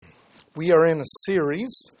We are in a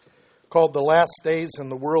series called The Last Days in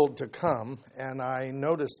the World to Come, and I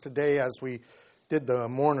noticed today as we did the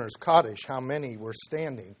mourner's Kaddish how many were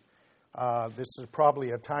standing. This is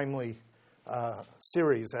probably a timely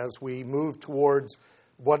series as we move towards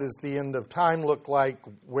what does the end of time look like,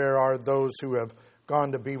 where are those who have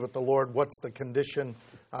gone to be with the Lord, what's the condition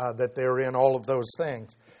that they're in, all of those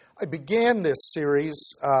things. I began this series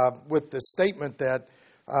with the statement that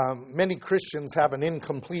many Christians have an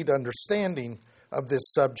incomplete understanding of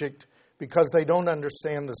this subject because they don't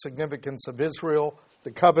understand the significance of Israel,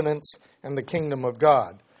 the covenants, and the kingdom of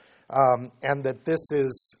God, and that this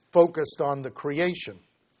is focused on the creation.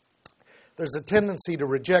 There's a tendency to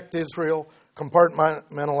reject Israel,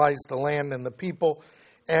 compartmentalize the land and the people,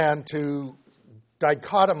 and to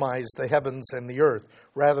dichotomize the heavens and the earth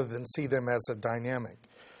rather than see them as a dynamic.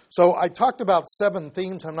 So I talked about 7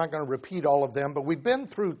 themes. I'm not going to repeat all of them, but we've been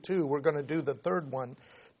through 2. We're going to do the third one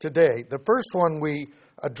today. The first one we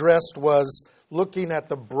addressed was looking at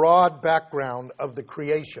the broad background of the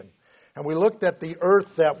creation. And we looked at the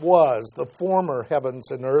earth that was, the former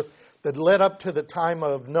heavens and earth, that led up to the time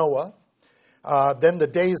of Noah. Then the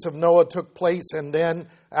days of Noah took place, and then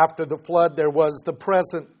after the flood there was the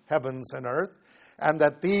present heavens and earth. And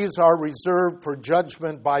that these are reserved for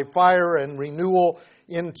judgment by fire and renewal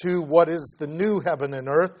into what is the new heaven and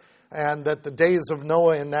earth, and that the days of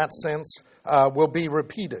Noah in that sense will be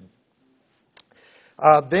repeated.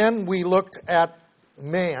 Then we looked at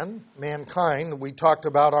mankind. We talked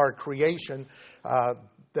about our creation,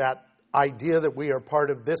 that idea that we are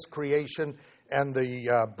part of this creation and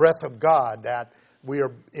the breath of God, that we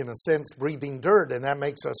are, in a sense, breathing dirt, and that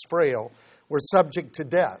makes us frail. We're subject to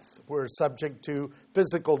death. We're subject to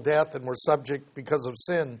physical death, and we're subject, because of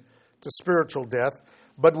sin, to spiritual death.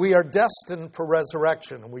 But we are destined for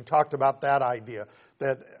resurrection, and we talked about that idea,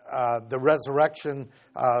 that the resurrection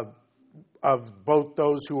of both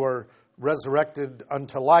those who are resurrected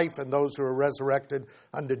unto life and those who are resurrected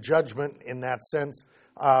unto judgment, in that sense,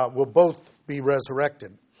 will both be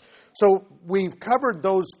resurrected. So we've covered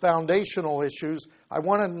those foundational issues. I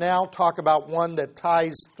want to now talk about one that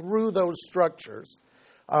ties through those structures,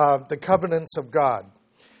 the covenants of God.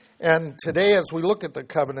 And today, as we look at the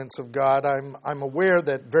covenants of God, I'm aware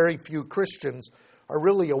that very few Christians are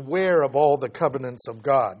really aware of all the covenants of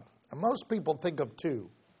God. And most people think of 2,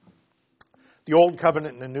 the Old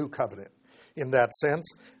Covenant and the New Covenant, in that sense.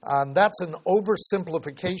 That's an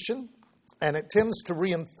oversimplification, and it tends to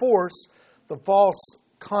reinforce the false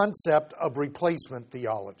concept of replacement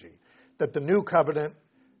theology, that the New Covenant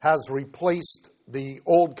has replaced the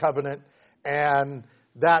Old Covenant, and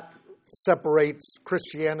that separates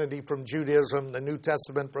Christianity from Judaism, the New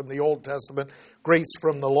Testament from the Old Testament, grace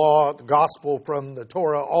from the law, the gospel from the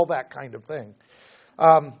Torah, all that kind of thing.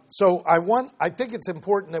 So I think it's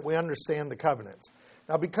important that we understand the covenants.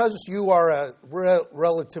 Now, because you are a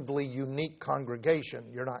relatively unique congregation,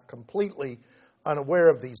 you're not completely unaware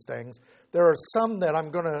of these things. There are some that I'm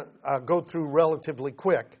going to go through relatively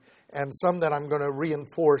quick, and some that I'm going to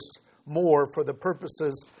reinforce more for the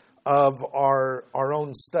purposes of our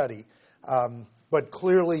own study. But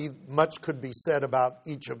clearly, much could be said about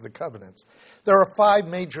each of the covenants. There are 5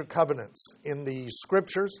 major covenants in the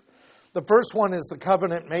Scriptures. The first one is the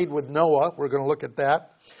covenant made with Noah. We're going to look at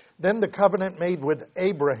that. Then the covenant made with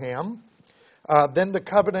Abraham. Then the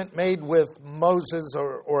covenant made with Moses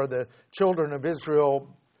or the children of Israel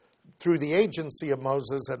through the agency of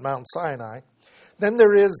Moses at Mount Sinai. Then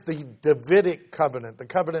there is the Davidic covenant, the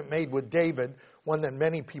covenant made with David, one that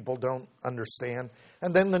many people don't understand.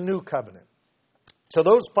 And then the New Covenant. So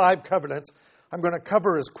those 5 covenants I'm going to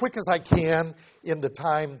cover as quick as I can in the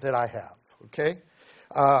time that I have, okay?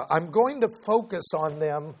 I'm going to focus on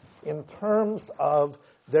them in terms of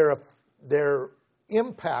their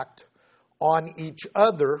impact on each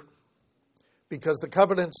other, because the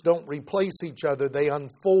covenants don't replace each other, they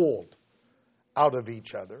unfold out of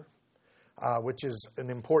each other, which is an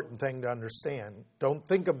important thing to understand. Don't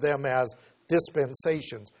think of them as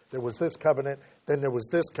dispensations. There was this covenant, then there was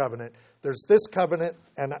this covenant. There's this covenant,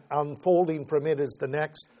 and unfolding from it is the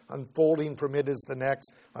next, unfolding from it is the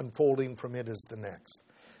next, unfolding from it is the next.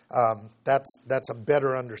 That's a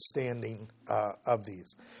better understanding of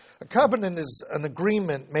these. A covenant is an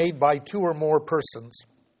agreement made by 2 or more persons.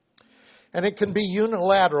 And it can be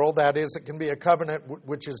unilateral, that is, it can be a covenant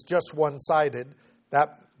which is just one-sided.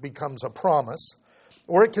 That becomes a promise.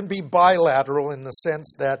 Or it can be bilateral in the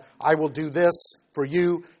sense that I will do this for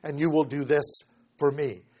you and you will do this for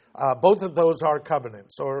me. Both of those are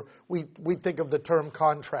covenants, or we think of the term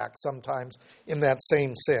contract sometimes in that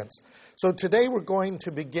same sense. So today we're going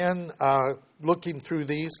to begin looking through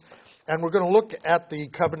these. and we're going to look at the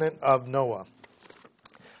covenant of Noah.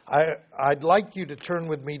 I'd like you to turn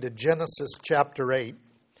with me to Genesis chapter 8.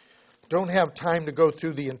 Don't have time to go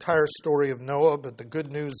through the entire story of Noah, but the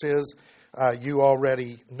good news is you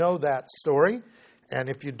already know that story. And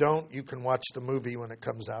if you don't, you can watch the movie when it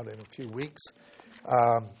comes out in a few weeks.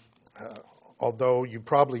 Although you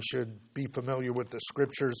probably should be familiar with the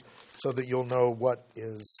scriptures so that you'll know what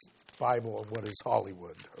is Bible and what is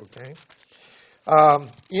Hollywood, okay?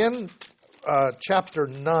 In chapter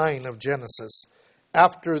 9 of Genesis,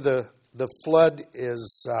 after the flood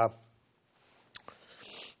is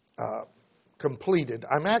completed,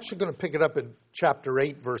 I'm actually going to pick it up in chapter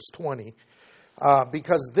 8, verse 20,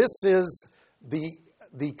 because this is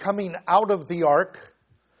the coming out of the ark,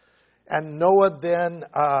 and Noah then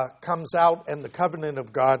comes out and the covenant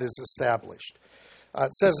of God is established.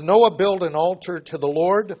 It says, Noah built an altar to the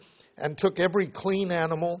Lord and took every clean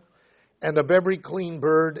animal and of every clean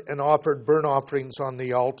bird and offered burnt offerings on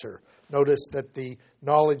the altar. Notice that the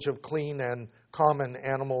knowledge of clean and common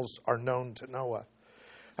animals are known to Noah.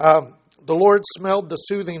 The Lord smelled the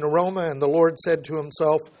soothing aroma, and the Lord said to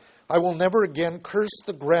himself, I will never again curse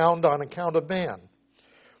the ground on account of man.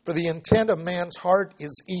 For the intent of man's heart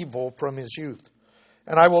is evil from his youth.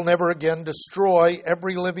 And I will never again destroy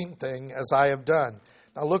every living thing as I have done.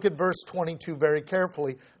 Now look at verse 22 very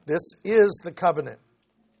carefully. This is the covenant.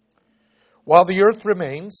 While the earth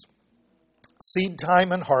remains, seed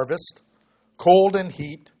time and harvest, cold and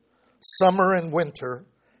heat, summer and winter,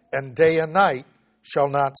 and day and night shall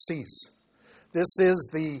not cease. This is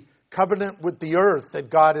the covenant with the earth that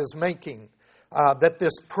God is making. That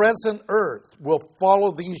this present earth will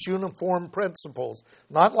follow these uniform principles,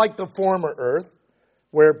 not like the former earth,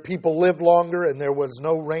 where people lived longer and there was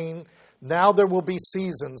no rain. Now there will be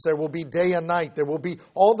seasons, there will be day and night, there will be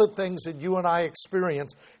all the things that you and I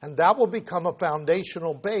experience, and that will become a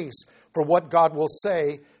foundational base for what God will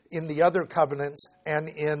say in the other covenants and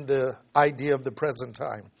in the idea of the present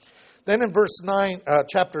time. Then in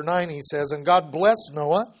chapter 9, he says, And God blessed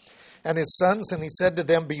Noah and his sons, and he said to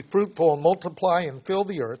them, Be fruitful and multiply and fill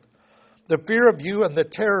the earth. The fear of you and the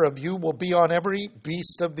terror of you will be on every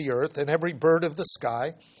beast of the earth and every bird of the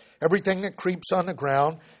sky, everything that creeps on the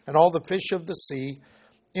ground, and all the fish of the sea.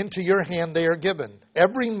 Into your hand they are given.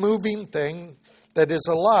 Every moving thing that is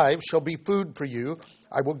alive shall be food for you.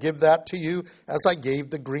 I will give that to you as I gave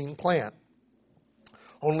the green plant.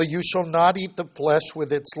 Only you shall not eat the flesh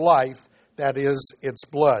with its life, that is, its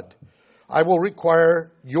blood. I will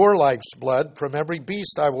require your life's blood. From every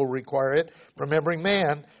beast I will require it. From every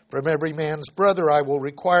man's brother I will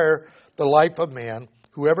require the life of man.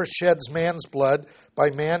 Whoever sheds man's blood,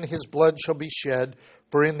 by man his blood shall be shed.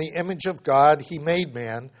 For in the image of God he made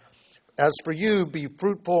man. As for you, be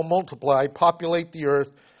fruitful, multiply, populate the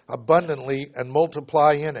earth abundantly, and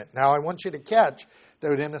multiply in it. Now I want you to catch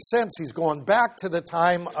that in a sense he's going back to the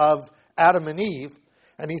time of Adam and Eve,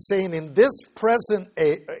 and he's saying in this present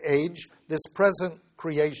age, this present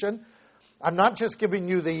creation, I'm not just giving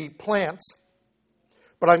you the plants,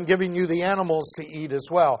 but I'm giving you the animals to eat as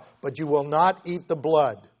well. But you will not eat the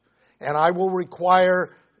blood. And I will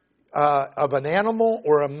require of an animal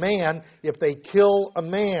or a man, if they kill a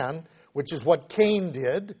man, which is what Cain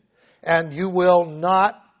did, and you will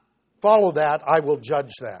not follow that, I will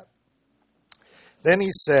judge that. Then he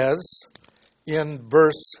says in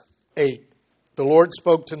verse 8, The Lord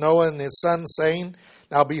spoke to Noah and his sons, saying,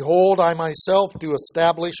 Now behold, I myself do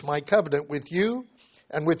establish my covenant with you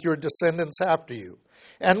and with your descendants after you,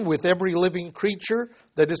 and with every living creature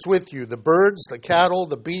that is with you, the birds, the cattle,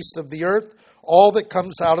 the beasts of the earth, all that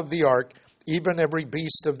comes out of the ark, even every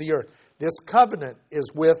beast of the earth. This covenant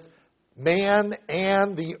is with man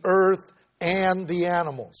and the earth and the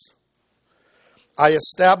animals. I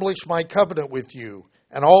establish my covenant with you,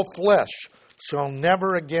 and all flesh shall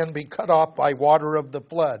never again be cut off by water of the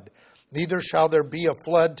flood, neither shall there be a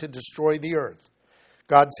flood to destroy the earth.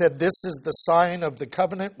 God said, This is the sign of the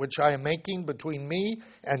covenant which I am making between me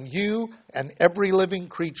and you and every living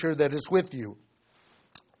creature that is with you.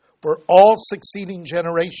 For all succeeding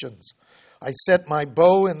generations, I set my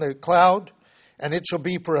bow in the cloud, and it shall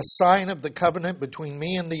be for a sign of the covenant between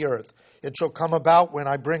me and the earth. It shall come about when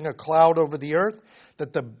I bring a cloud over the earth,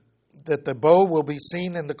 that the bow will be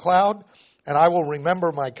seen in the cloud, and I will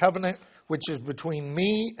remember my covenant, which is between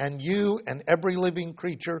me and you and every living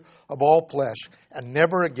creature of all flesh. And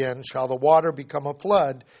never again shall the water become a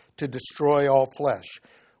flood to destroy all flesh.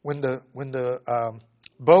 When the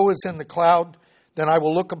bow is in the cloud, then I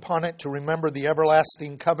will look upon it to remember the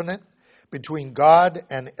everlasting covenant between God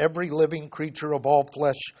and every living creature of all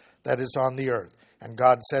flesh that is on the earth. And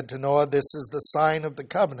God said to Noah, "This is the sign of the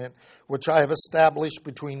covenant which I have established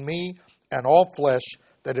between me and all flesh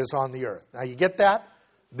that is on the earth." Now you get that?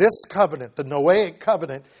 This covenant, the Noahic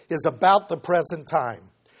covenant, is about the present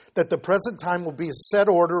time. That the present time will be a set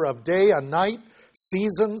order of day and night,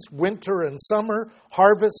 seasons, winter and summer,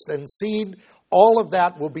 harvest and seed. All of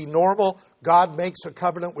that will be normal. God makes a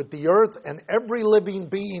covenant with the earth and every living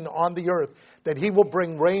being on the earth that he will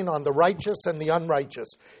bring rain on the righteous and the unrighteous.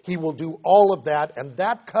 He will do all of that, and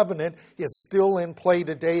that covenant is still in play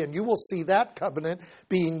today, and you will see that covenant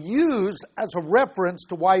being used as a reference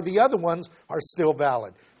to why the other ones are still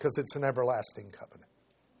valid, because it's an everlasting covenant.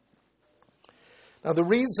 Now, the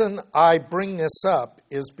reason I bring this up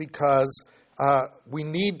is because we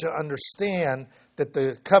need to understand that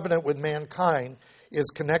the covenant with mankind is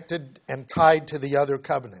connected and tied to the other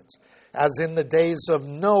covenants. As in the days of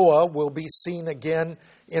Noah, will be seen again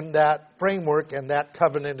in that framework, and that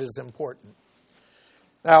covenant is important.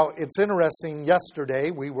 Now, it's interesting,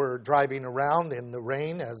 yesterday we were driving around in the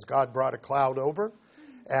rain as God brought a cloud over,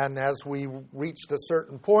 and as we reached a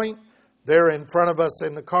certain point, there in front of us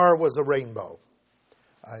in the car was a rainbow.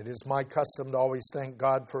 It is my custom to always thank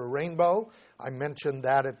God for a rainbow. I mentioned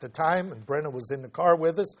that at the time, and Brenna was in the car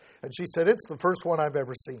with us, and she said, "It's the first one I've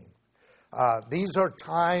ever seen." These are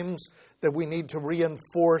times that we need to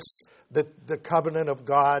reinforce that the covenant of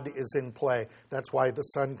God is in play. That's why the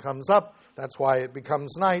sun comes up. That's why it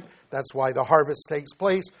becomes night. That's why the harvest takes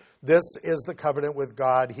place. This is the covenant with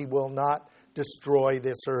God. He will not destroy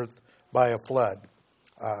this earth by a flood.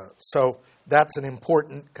 So that's an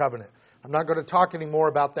important covenant. I'm not going to talk any more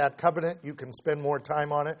about that covenant. You can spend more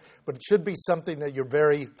time on it, but it should be something that you're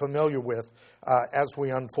very familiar with as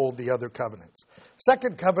we unfold the other covenants.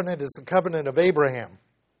 Second covenant is the covenant of Abraham.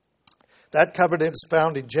 That covenant is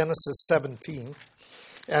found in Genesis 17.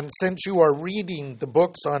 And since you are reading the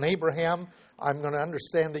books on Abraham, I'm going to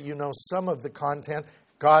understand that you know some of the content.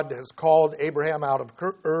 God has called Abraham out of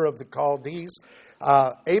Ur of the Chaldees.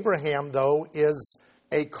 Abraham, though, is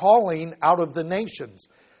a calling out of the nations.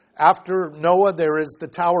 After Noah, there is the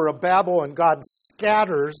Tower of Babel, and God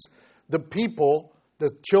scatters the people,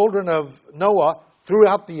 the children of Noah,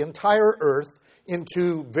 throughout the entire earth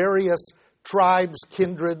into various tribes,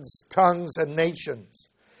 kindreds, tongues, and nations.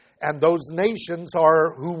 And those nations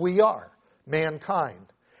are who we are,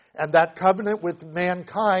 mankind. And that covenant with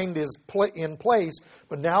mankind is in place,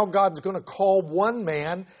 but now God's going to call one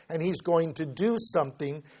man, and he's going to do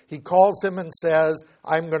something. He calls him and says,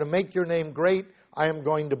 "I'm going to make your name great. I am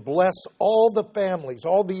going to bless all the families,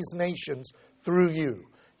 all these nations through you."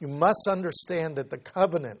 You must understand that the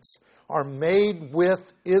covenants are made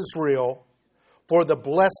with Israel for the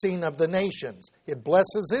blessing of the nations. It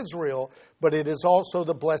blesses Israel, but it is also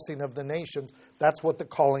the blessing of the nations. That's what the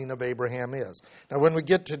calling of Abraham is. Now, when we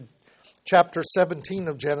get to chapter 17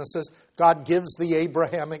 of Genesis, God gives the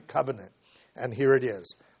Abrahamic covenant. And here it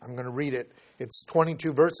is. I'm going to read it. It's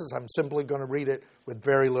 22 verses. I'm simply going to read it with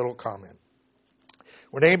very little comment.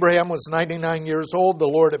 When Abraham was 99 years old, the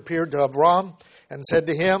Lord appeared to Abram and said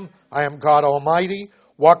to him, "I am God Almighty.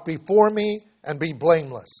 Walk before me and be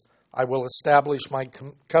blameless. I will establish my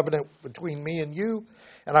covenant between me and you,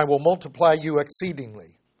 and I will multiply you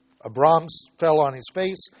exceedingly." Abram fell on his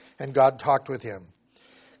face, and God talked with him.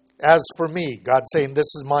 "As for me," God saying,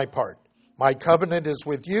 "this is my part. My covenant is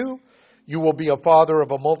with you. You will be a father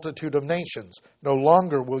of a multitude of nations. No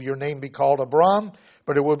longer will your name be called Abram,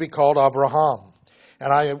 but it will be called Abraham.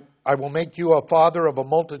 And I will make you a father of a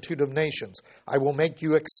multitude of nations. I will make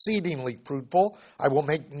you exceedingly fruitful. I will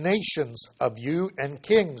make nations of you, and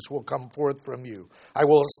kings will come forth from you. I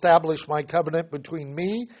will establish my covenant between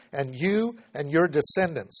me and you and your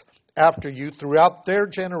descendants after you throughout their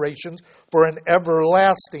generations for an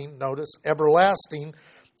everlasting," notice, everlasting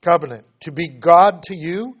covenant, "to be God to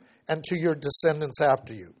you and to your descendants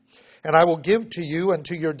after you. And I will give to you and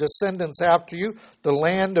to your descendants after you the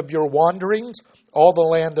land of your wanderings, all the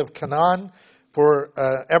land of Canaan, for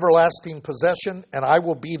everlasting possession, and I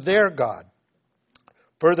will be their God."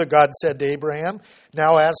 Further, God said to Abraham,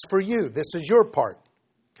 "Now as for you," this is your part.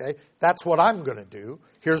 Okay, that's what I'm going to do.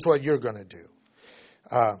 Here's what you're going to do.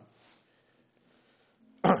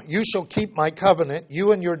 "You shall keep my covenant,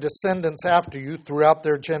 you and your descendants after you throughout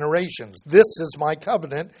their generations. This is my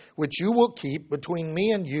covenant, which you will keep between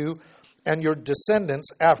me and you and your descendants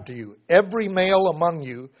after you. Every male among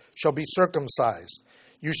you shall be circumcised.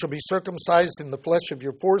 You shall be circumcised in the flesh of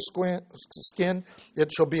your foreskin.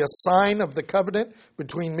 It shall be a sign of the covenant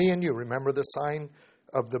between me and you." Remember the sign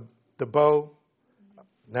of the bow?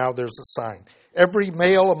 Now there's a sign. "Every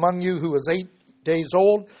male among you who is 8 days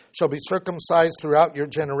old shall be circumcised throughout your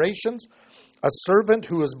generations. A servant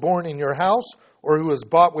who is born in your house or who is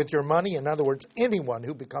bought with your money. In other words, anyone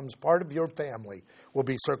who becomes part of your family will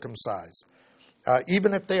be circumcised,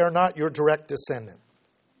 even if they are not your direct descendant.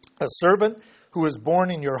 A servant who is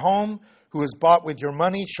born in your home, who is bought with your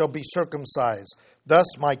money, shall be circumcised. Thus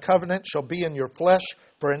my covenant shall be in your flesh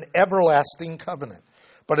for an everlasting covenant.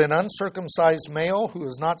 But an uncircumcised male who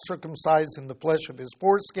is not circumcised in the flesh of his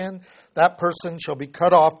foreskin, that person shall be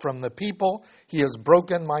cut off from the people. He has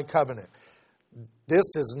broken my covenant.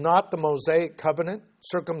 This is not the Mosaic covenant.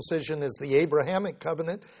 Circumcision is the Abrahamic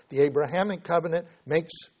covenant. The Abrahamic covenant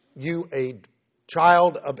makes you a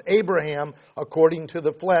child of Abraham according to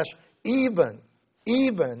the flesh, even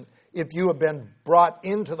if you have been brought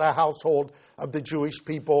into the household of the Jewish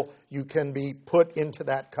people, you can be put into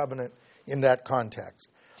that covenant in that context.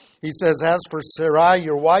 He says, as for Sarai,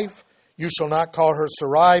 your wife, you shall not call her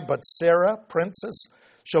Sarai, but Sarah, princess,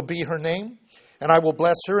 shall be her name. And I will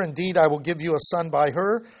bless her. Indeed, I will give you a son by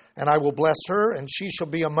her, and I will bless her, and she shall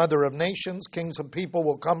be a mother of nations. Kings of people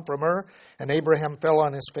will come from her. And Abraham fell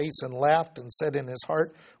on his face and laughed and said in his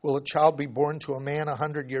heart, will a child be born to a man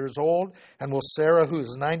 100 years old? And will Sarah, who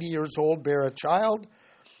is 90 years old, bear a child?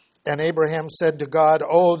 And Abraham said to God,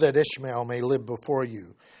 oh, that Ishmael may live before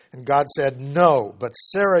you. And God said, no, but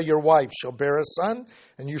Sarah, your wife, shall bear a son,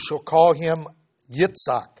 and you shall call him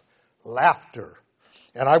Yitzhak, laughter.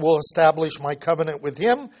 And I will establish my covenant with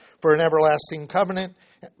him for an everlasting covenant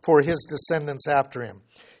for his descendants after him.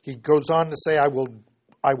 He goes on to say, I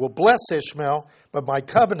will bless Ishmael, but my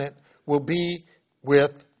covenant will be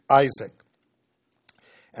with Isaac.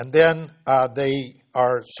 And then they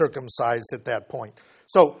are circumcised at that point.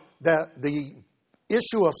 So the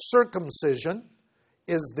issue of circumcision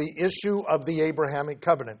is the issue of the Abrahamic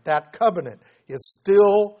covenant. That covenant is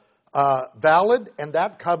still valid, and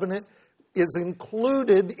that covenant is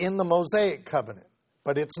included in the Mosaic covenant.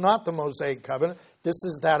 But it's not the Mosaic covenant. This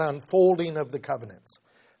is that unfolding of the covenants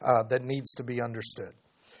that needs to be understood.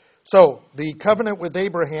 So the covenant with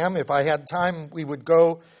Abraham, if I had time, we would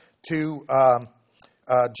go to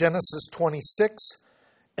Genesis 26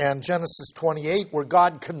 and Genesis 28, where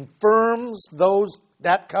God confirms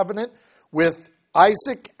that covenant with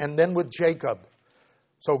Isaac and then with Jacob.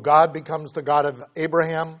 So God becomes the God of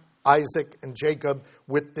Abraham, Isaac, and Jacob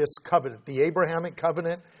with this covenant. The Abrahamic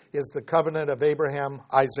covenant is the covenant of Abraham,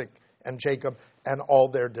 Isaac, and Jacob, and all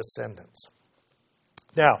their descendants.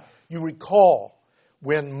 Now, you recall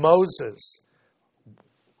when Moses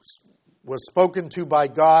was spoken to by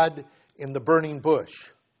God in the burning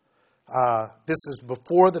bush. This is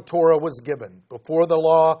before the Torah was given, before the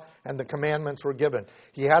law and the commandments were given.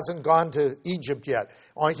 He hasn't gone to Egypt yet.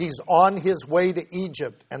 He's on his way to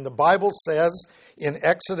Egypt. And the Bible says in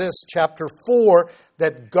Exodus chapter 4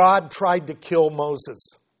 that God tried to kill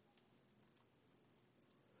Moses.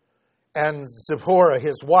 And Zipporah,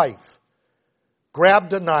 his wife,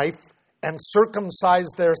 grabbed a knife and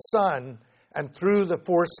circumcised their son and threw the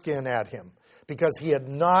foreskin at him, because he had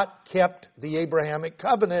not kept the Abrahamic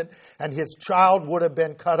covenant, and his child would have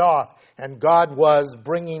been cut off. And God was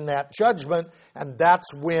bringing that judgment, and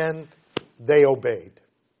that's when they obeyed.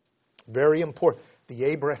 Very important. The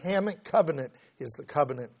Abrahamic covenant is the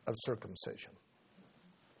covenant of circumcision.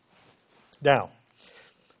 Now,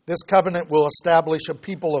 this covenant will establish a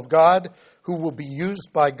people of God who will be used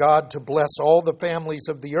by God to bless all the families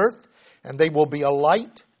of the earth, and they will be a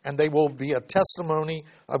light, and they will be a testimony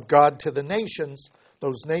of God to the nations,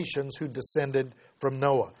 those nations who descended from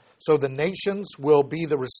Noah. So the nations will be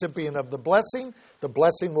the recipient of the blessing. The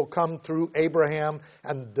blessing will come through Abraham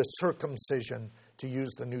and the circumcision, to use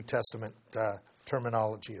the New Testament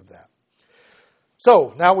terminology of that.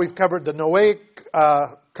 So now we've covered the Noahic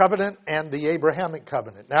covenant and the Abrahamic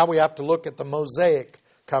covenant. Now we have to look at the Mosaic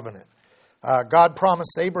covenant. God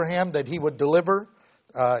promised Abraham that he would deliver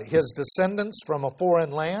his descendants from a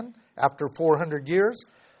foreign land after 400 years.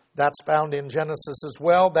 That's found in Genesis as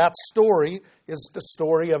well. That story is the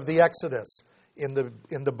story of the Exodus in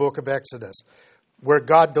the book of Exodus, where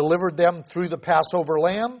God delivered them through the Passover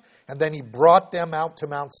lamb, and then he brought them out to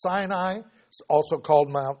Mount Sinai, also called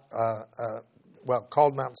Mount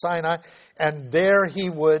Sinai, and there he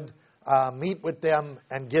would meet with them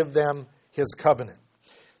and give them his covenant.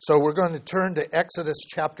 So we're going to turn to Exodus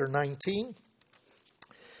chapter 19.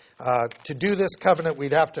 To do this covenant,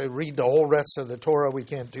 we'd have to read the whole rest of the Torah. We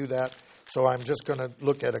can't do that, so I'm just going to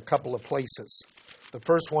look at a couple of places. The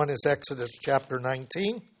first one is Exodus chapter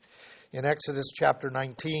 19. In Exodus chapter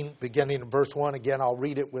 19, beginning in verse 1, again, I'll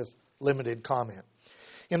read it with limited comment.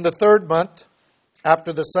 In the 3rd month,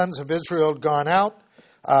 after the sons of Israel had gone out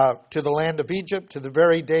to the land of Egypt, to the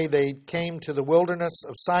very day they came to the wilderness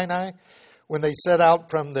of Sinai, when they set out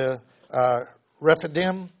from the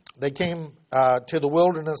Rephidim, they came to the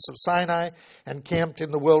wilderness of Sinai and camped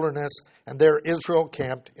in the wilderness, and there Israel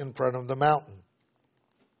camped in front of the mountain.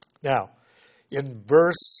 Now, in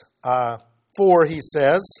verse 4, he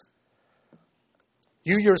says,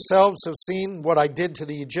 "You yourselves have seen what I did to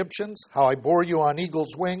the Egyptians, how I bore you on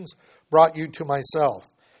eagle's wings, brought you to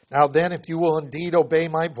myself. Now then, if you will indeed obey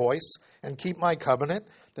my voice and keep my covenant,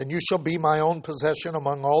 then you shall be my own possession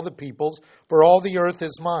among all the peoples, for all the earth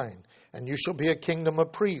is mine, and you shall be a kingdom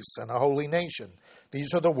of priests and a holy nation.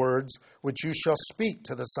 These are the words which you shall speak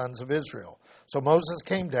to the sons of Israel." So Moses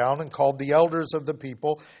came down and called the elders of the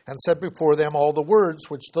people and set before them all the words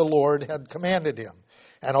which the Lord had commanded him.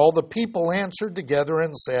 And all the people answered together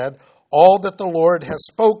and said, "All that the Lord has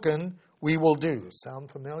spoken, we will do."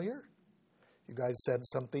 Sound familiar? You guys said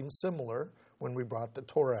something similar when we brought the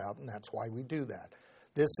Torah out, and that's why we do that.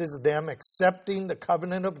 This is them accepting the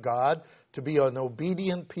covenant of God to be an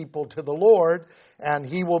obedient people to the Lord, and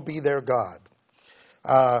He will be their God.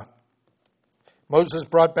 Moses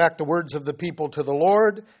brought back the words of the people to the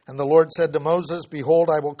Lord, and the Lord said to Moses, "Behold,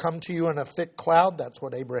 I will come to you in a thick cloud," that's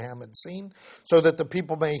what Abraham had seen, "so that the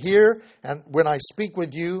people may hear, and when I speak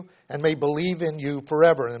with you, and may believe in you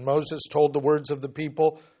forever." And Moses told the words of the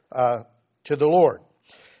people to the Lord.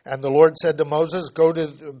 And the Lord said to Moses, "Go to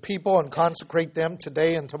the people and consecrate them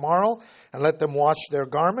today and tomorrow, and let them wash their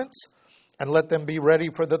garments, and let them be ready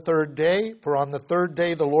for the third day. For on the third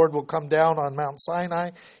day the Lord will come down on Mount Sinai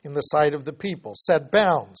in the sight of the people. Set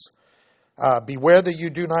bounds. Beware that you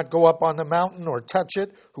do not go up on the mountain or touch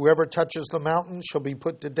it. Whoever touches the mountain shall be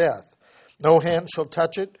put to death. No hand shall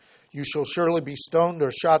touch it. You shall surely be stoned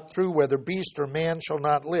or shot through, whether beast or man shall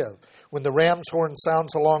not live. When the ram's horn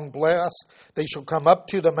sounds a long blast, they shall come up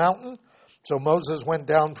to the mountain." So Moses went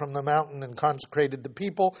down from the mountain and consecrated the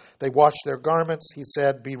people. They washed their garments. He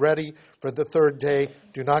said, "Be ready for the third day.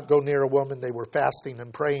 Do not go near a woman." They were fasting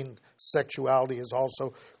and praying. Sexuality is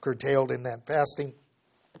also curtailed in that fasting.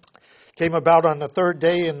 Came about on the third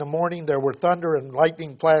day in the morning, there were thunder and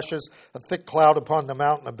lightning flashes, a thick cloud upon the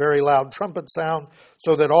mountain, a very loud trumpet sound,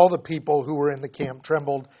 so that all the people who were in the camp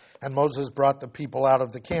trembled. And Moses brought the people out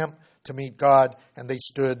of the camp to meet God, and they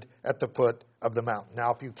stood at the foot of the mountain.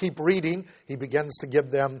 Now, if you keep reading, he begins to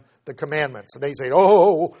give them the commandments. And they say,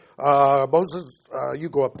 Moses, you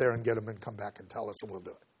go up there and get them and come back and tell us, and we'll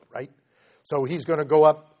do it, right? So he's going to go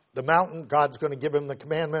up the mountain. God's going to give him the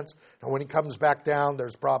commandments. And when he comes back down,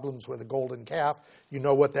 there's problems with a golden calf. You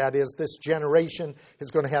know what that is. This generation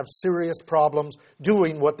is going to have serious problems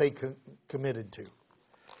doing what they committed to.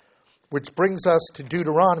 Which brings us to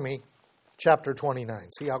Deuteronomy chapter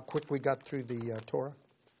 29. See how quick we got through the Torah?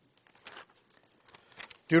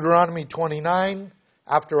 Deuteronomy 29,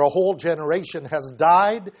 after a whole generation has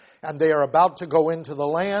died and they are about to go into the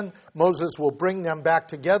land, Moses will bring them back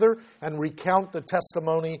together and recount the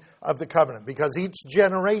testimony of the covenant, because each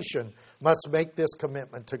generation must make this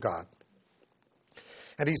commitment to God.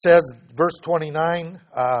 And he says, verse 29,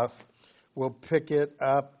 we'll pick it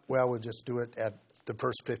up, we'll just do it at the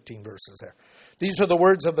first 15 verses there. "These are the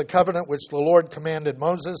words of the covenant which the Lord commanded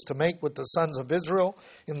Moses to make with the sons of Israel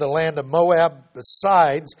in the land of Moab,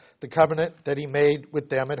 besides the covenant that he made with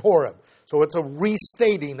them at Horeb." So it's a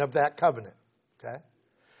restating of that covenant. Okay?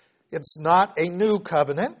 It's not a new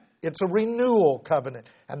covenant. It's a renewal covenant.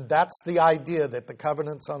 And that's the idea, that the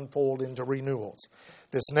covenants unfold into renewals.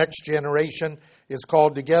 This next generation is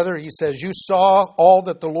called together. He says, "You saw all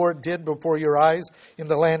that the Lord did before your eyes in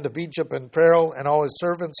the land of Egypt, and Pharaoh and all his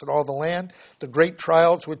servants and all the land, the great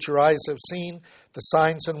trials which your eyes have seen, the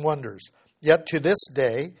signs and wonders. Yet to this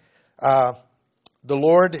day, the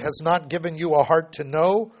Lord has not given you a heart to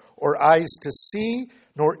know, or eyes to see,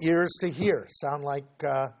 nor ears to hear." Sound like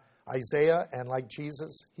Isaiah and like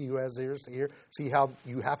Jesus, he who has ears to hear. See how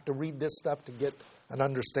you have to read this stuff to get an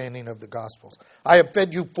understanding of the Gospels. "I have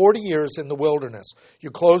fed you 40 years in the wilderness.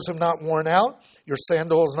 Your clothes have not worn out. Your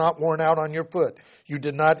sandal is not worn out on your foot. You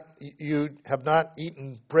have not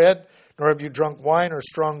eaten bread, nor have you drunk wine or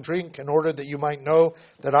strong drink, in order that you might know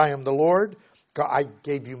that I am the Lord. I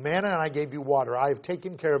gave you manna and I gave you water. I have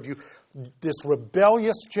taken care of you." This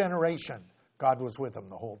rebellious generation, God was with them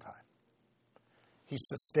the whole time. He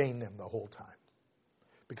sustained them the whole time,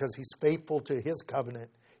 because he's faithful to his covenant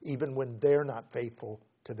even when they're not faithful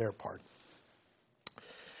to their part.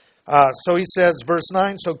 So he says, verse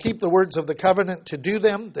 9, "So keep the words of the covenant to do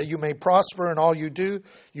them, that you may prosper in all you do.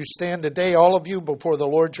 You stand today, all of you, before the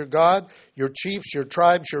Lord your God, your chiefs, your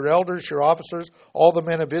tribes, your elders, your officers, all the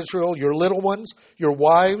men of Israel, your little ones, your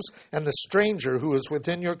wives, and the stranger who is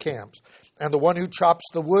within your camps, and the one who chops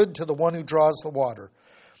the wood to the one who draws the water.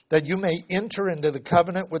 that you may enter into the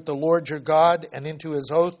covenant with the Lord your God and into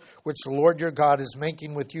his oath, which the Lord your God is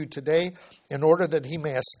making with you today, in order that he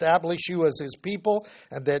may establish you as his people,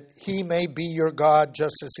 and that he may be your God,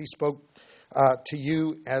 just as he spoke to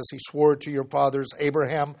you, as he swore to your fathers,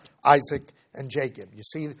 Abraham, Isaac, and Jacob. You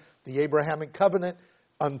see, the Abrahamic covenant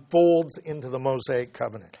unfolds into the Mosaic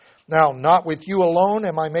covenant. Now, not with you alone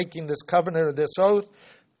am I making this covenant or this oath,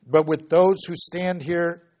 but with those who stand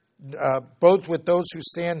here, both with those who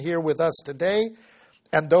stand here with us today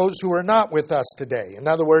and those who are not with us today. In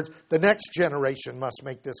other words, the next generation must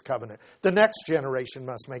make this covenant. The next generation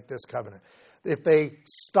must make this covenant. If they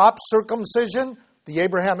stop circumcision, the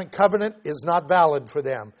Abrahamic covenant is not valid for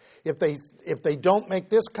them. If they don't make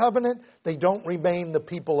this covenant, they don't remain the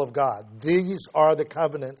people of God. These are the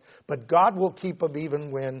covenants, but God will keep them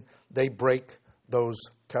even when they break those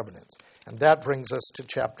covenants. And that brings us to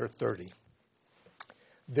chapter 30.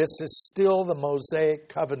 This is still the Mosaic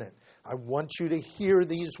covenant. I want you to hear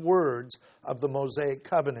these words of the Mosaic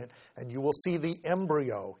covenant, and you will see the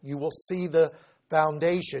embryo. You will see the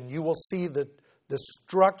foundation. You will see the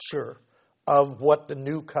structure of what the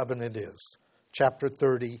new covenant is. Chapter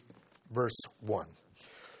 30, verse 1.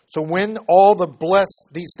 So when all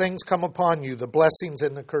these things come upon you, the blessings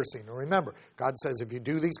and the cursing. And remember, God says, if you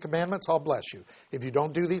do these commandments, I'll bless you. If you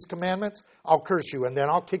don't do these commandments, I'll curse you, and then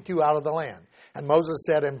I'll kick you out of the land. And Moses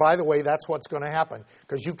said, and by the way, that's what's going to happen,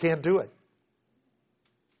 because you can't do it.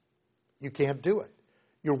 You can't do it.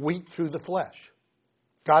 You're weak through the flesh.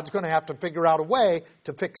 God's going to have to figure out a way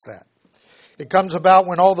to fix that. It comes about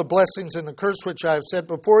when all the blessings and the curse which I have said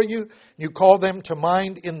before you, you call them to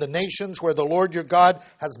mind in the nations where the Lord your God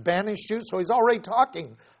has banished you. So he's already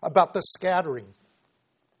talking about the scattering.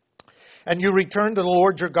 And you return to the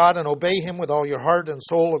Lord your God and obey him with all your heart and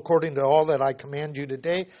soul according to all that I command you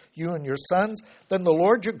today, you and your sons. Then the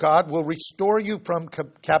Lord your God will restore you from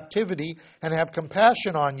captivity and have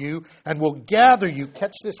compassion on you and will gather you.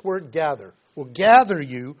 Catch this word, gather. Will gather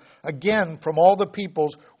you again from all the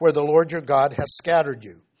peoples where the Lord your God has scattered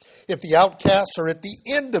you. If the outcasts are at the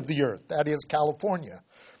end of the earth, that is California,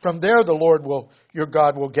 from there the Lord your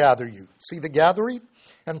God will gather you. See the gathering?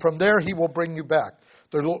 And from there he will bring you back.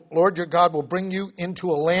 The Lord your God will bring you into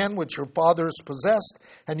a land which your fathers possessed,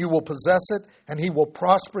 and you will possess it, and he will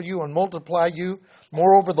prosper you and multiply you.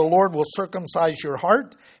 Moreover, the Lord will circumcise your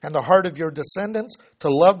heart and the heart of your descendants to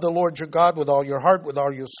love the Lord your God with all your heart, with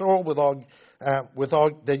all your soul, with all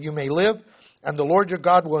that you may live. And the Lord your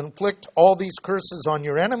God will inflict all these curses on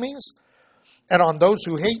your enemies and on those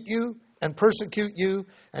who hate you and persecute you,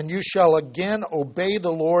 and you shall again obey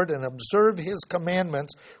the Lord and observe his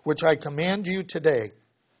commandments, which I command you today.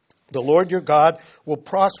 The Lord your God will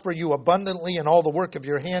prosper you abundantly in all the work of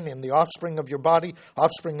your hand, in the offspring of your body,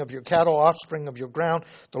 offspring of your cattle, offspring of your ground.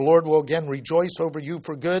 The Lord will again rejoice over you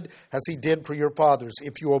for good, as he did for your fathers,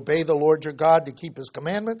 if you obey the Lord your God to keep his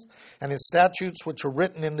commandments and his statutes, which are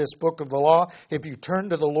written in this book of the law, if you turn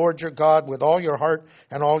to the Lord your God with all your heart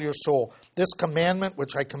and all your soul. This commandment,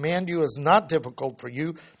 which I command you, is not difficult for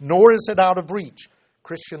you, nor is it out of reach.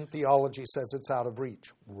 Christian theology says it's out of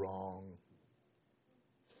reach. Wrong.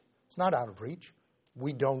 It's not out of reach.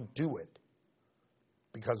 We don't do it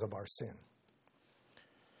because of our sin.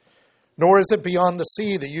 Nor is it beyond the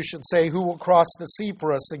sea that you should say, who will cross the sea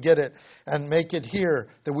for us to get it and make it here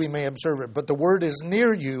that we may observe it? But the word is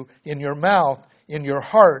near you, in your mouth, in your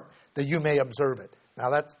heart, that you may observe it. Now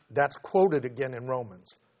that's quoted again in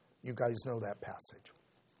Romans. You guys know that passage.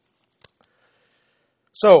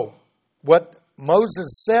 So, what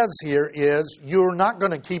Moses says here is, you're not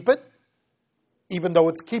going to keep it, even though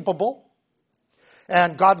it's keepable,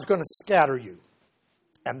 and God's going to scatter you.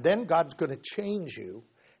 And then God's going to change you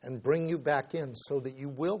and bring you back in so that you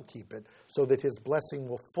will keep it, so that his blessing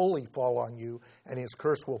will fully fall on you and his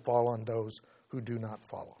curse will fall on those who do not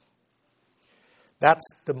follow. That's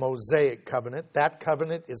the Mosaic covenant. That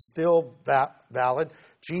covenant is still valid.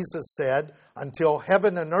 Jesus said, until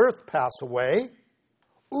heaven and earth pass away.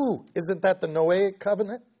 Ooh, isn't that the Noahic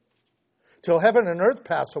covenant? Till heaven and earth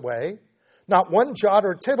pass away, not one jot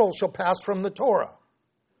or tittle shall pass from the Torah.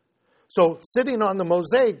 So sitting on the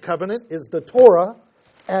Mosaic covenant is the Torah,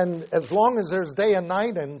 and as long as there's day and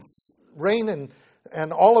night and rain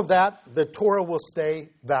and all of that, the Torah will stay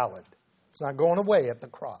valid. It's not going away at the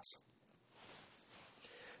cross.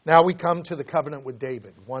 Now we come to the covenant with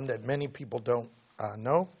David, one that many people don't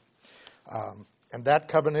know. And that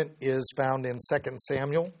covenant is found in 2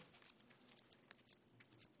 Samuel.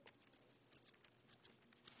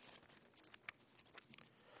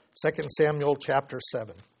 2 Samuel chapter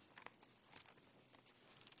 7.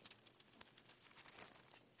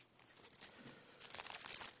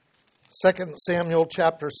 2 Samuel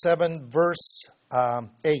chapter 7, verse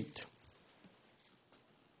 8.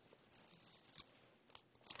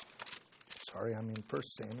 Sorry, I'm in 1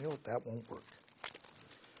 Samuel. That won't work.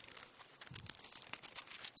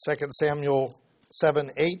 2 Samuel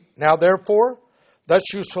 7, 8. Now therefore, thus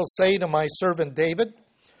you shall say to my servant David,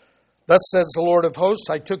 thus says the Lord of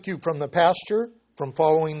hosts, I took you from the pasture, from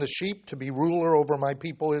following the sheep, to be ruler over my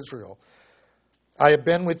people Israel. I have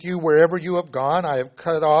been with you wherever you have gone. I have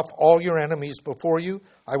cut off all your enemies before you.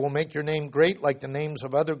 I will make your name great like the names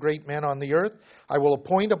of other great men on the earth. I will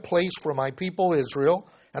appoint a place for my people Israel,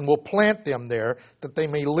 and will plant them there, that they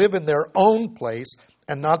may live in their own place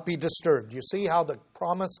and not be disturbed. You see how the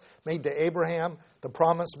promise made to Abraham, the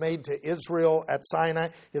promise made to Israel at Sinai,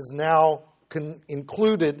 is now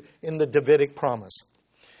included in the Davidic promise.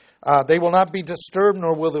 They will not be disturbed,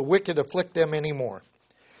 nor will the wicked afflict them anymore.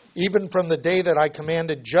 Even from the day that I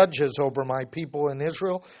commanded judges over my people in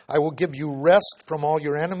Israel, I will give you rest from all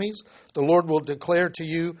your enemies. The Lord will declare to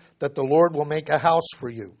you that the Lord will make a house for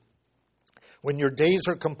you. When your days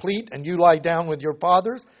are complete and you lie down with your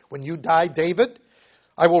fathers, when you die, David,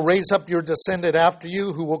 I will raise up your descendant after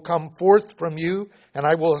you, who will come forth from you, and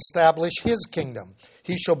I will establish his kingdom.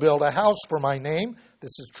 He shall build a house for my name.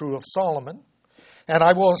 This is true of Solomon. And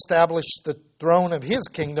I will establish the throne of his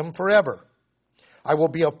kingdom forever. I will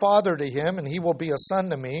be a father to him, and he will be a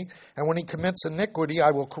son to me. And when he commits iniquity,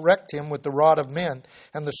 I will correct him with the rod of men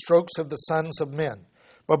and the strokes of the sons of men.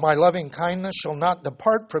 But my loving kindness shall not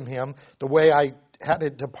depart from him the way I had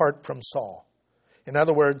it depart from Saul. In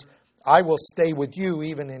other words, I will stay with you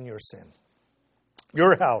even in your sin.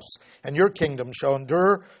 Your house and your kingdom shall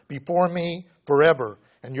endure before me forever,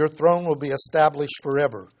 and your throne will be established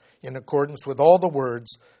forever, in accordance with all the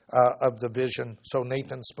words of the vision. So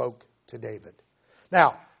Nathan spoke to David.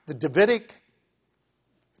 Now, the Davidic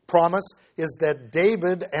promise is that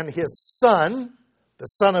David and his son, the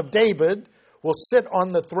son of David, will sit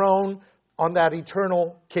on the throne, on that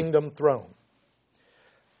eternal kingdom throne.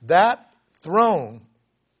 That throne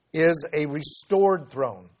is a restored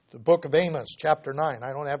throne. The book of Amos, chapter 9.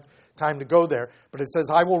 I don't have time to go there, but it says,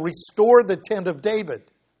 I will restore the tent of David.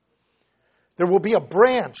 There will be a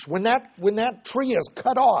branch. When that tree is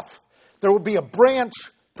cut off, there will be a branch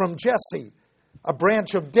from Jesse, a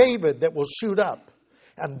branch of David that will shoot up.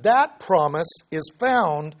 And that promise is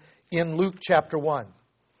found in Luke chapter 1.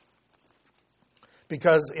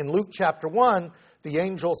 Because in Luke chapter 1, the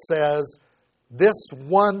angel says, this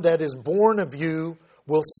one that is born of you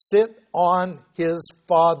will sit on his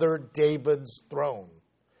father David's throne.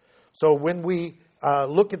 So when we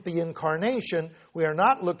look at the incarnation, we are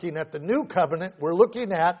not looking at the new covenant. We're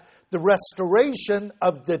looking at the restoration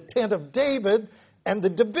of the tent of David and the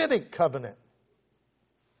Davidic covenant.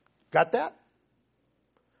 Got that?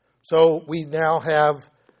 So we now have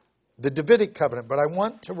the Davidic covenant. But I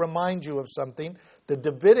want to remind you of something. The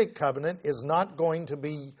Davidic covenant is not going to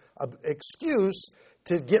be an excuse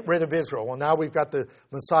to get rid of Israel. Well, now we've got the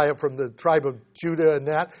Messiah from the tribe of Judah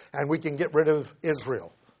and we can get rid of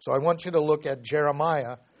Israel. So I want you to look at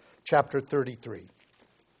Jeremiah chapter 33.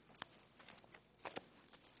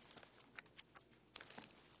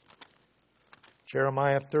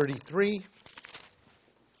 Jeremiah 33.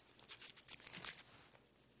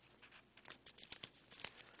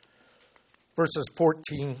 Verses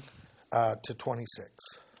 14 to 26.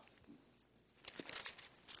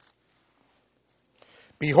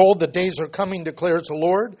 Behold, the days are coming, declares the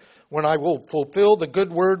Lord, when I will fulfill the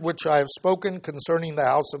good word which I have spoken concerning the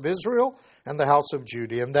house of Israel and the house of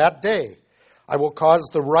Judah. In that day I will cause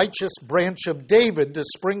the righteous branch of David to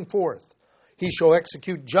spring forth. He shall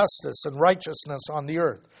execute justice and righteousness on the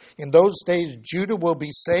earth. In those days Judah will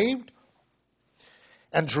be saved,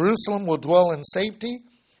 and Jerusalem will dwell in safety.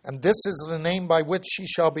 And this is the name by which she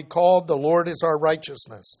shall be called, the Lord is our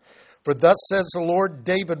righteousness. For thus says the Lord,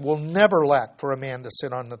 David will never lack for a man to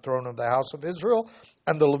sit on the throne of the house of Israel,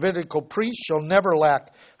 and the Levitical priest shall never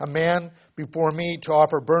lack a man before me to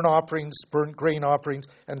offer burnt offerings, burnt grain offerings,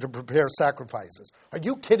 and to prepare sacrifices. Are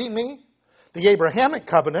you kidding me? The Abrahamic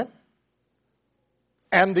covenant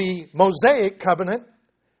and the Mosaic covenant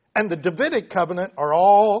and the Davidic covenant are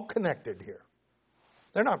all connected here.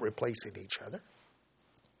 They're not replacing each other.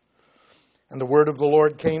 And the word of the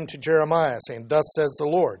Lord came to Jeremiah, saying, thus says the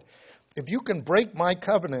Lord, if you can break my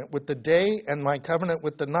covenant with the day and my covenant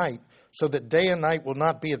with the night, so that day and night will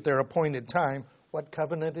not be at their appointed time, what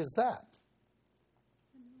covenant is that?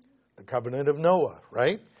 The covenant of Noah,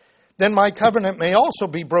 right? Then my covenant may also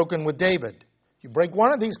be broken with David. You break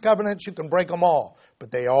one of these covenants, you can break them all,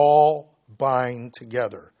 but they all bind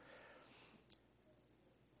together.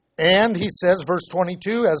 And he says, verse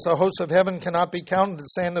 22, as the hosts of heaven cannot be counted, the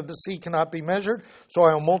sand of the sea cannot be measured, so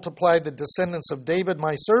I will multiply the descendants of David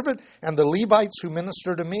my servant and the Levites who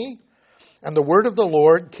minister to me. And the word of the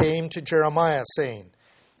Lord came to Jeremiah, saying,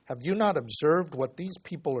 have you not observed what these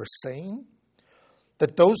people are saying?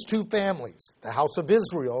 That those two families, the house of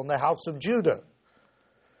Israel and the house of Judah,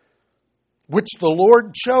 which the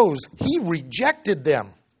Lord chose, he rejected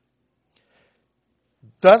them.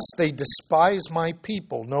 Thus they despise my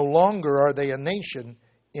people. No longer are they a nation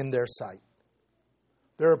in their sight.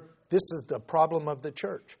 This is the problem of the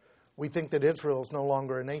church. We think that Israel is no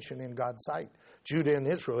longer a nation in God's sight. Judah and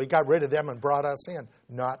Israel, he got rid of them and brought us in.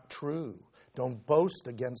 Not true. Don't boast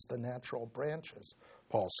against the natural branches,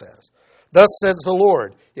 Paul says. Thus says the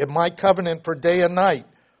Lord, if my covenant for day and night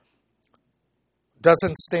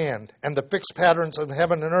doesn't stand, and the fixed patterns of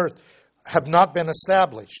heaven and earth have not been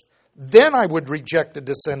established, then I would reject the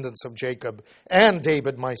descendants of Jacob and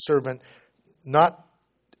David my servant, not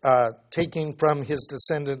taking from his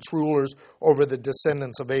descendants rulers over the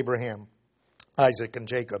descendants of Abraham, Isaac, and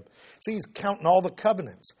Jacob. See, he's counting all the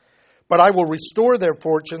covenants. But I will restore their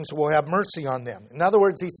fortunes and will have mercy on them. In other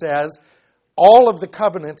words, he says, all of the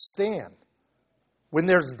covenants stand. When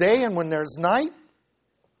there's day and when there's night,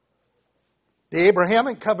 the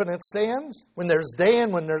Abrahamic covenant stands. When there's day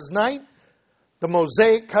and when there's night, the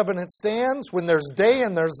Mosaic covenant stands. When there's day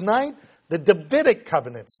and there's night, the Davidic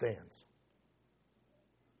covenant stands.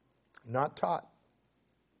 Not taught,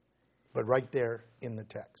 but right there in the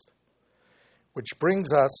text. Which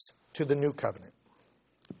brings us to the new covenant.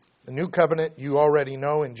 The new covenant you already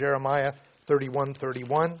know in Jeremiah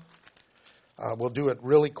 31:31. We'll do it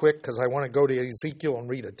really quick because I want to go to Ezekiel and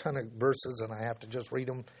read a ton of verses, and I have to just read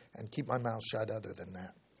them and keep my mouth shut other than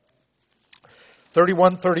that.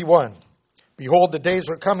 31:31. Behold, the days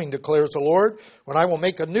are coming, declares the Lord, when I will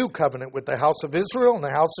make a new covenant with the house of Israel and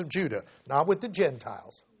the house of Judah, not with the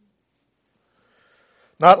Gentiles.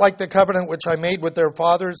 Not like the covenant which I made with their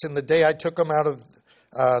fathers in the day I took them out of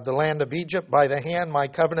the land of Egypt by the hand, my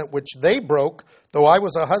covenant which they broke, though I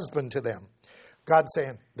was a husband to them. God's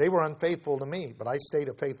saying, they were unfaithful to me, but I stayed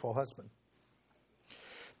a faithful husband.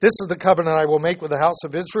 This is the covenant I will make with the house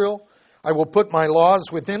of Israel. I will put my laws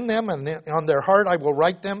within them, and on their heart I will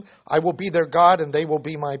write them. I will be their God, and they will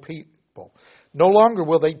be my people. No longer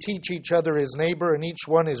will they teach each other his neighbor and each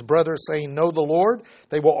one his brother, saying, know the Lord.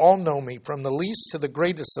 They will all know me, from the least to the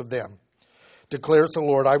greatest of them, declares the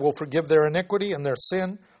Lord. I will forgive their iniquity and their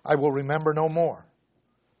sin I will remember no more.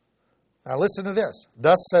 Now listen to this.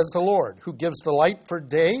 Thus says the Lord, who gives the light for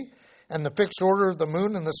day and the fixed order of the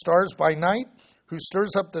moon and the stars by night, who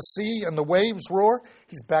stirs up the sea and the waves roar.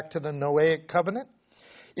 He's back to the Noahic covenant.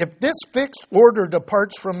 If this fixed order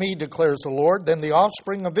departs from me, declares the Lord, then the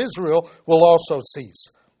offspring of Israel will also cease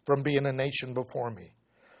from being a nation before me.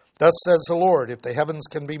 Thus says the Lord, if the heavens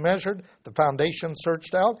can be measured, the foundation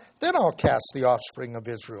searched out, then I'll cast the offspring of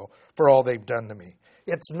Israel for all they've done to me.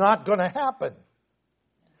 It's not going to happen.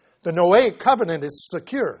 The Noahic covenant is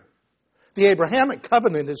secure. The Abrahamic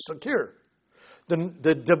covenant is secure.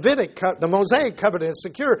 The Mosaic covenant is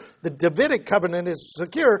secure. The Davidic covenant is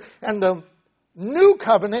secure. And the new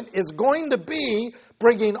covenant is going to be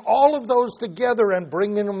bringing all of those together and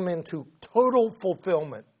bringing them into total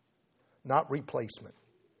fulfillment, not replacement.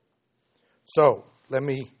 So, let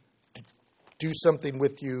me do something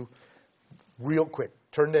with you real quick.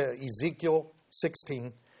 Turn to Ezekiel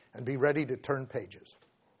 16 and be ready to turn pages.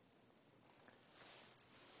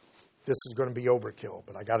 This is going to be overkill,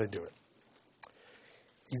 but I got to do it.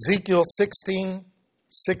 Ezekiel 16,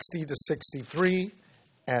 60 to 63,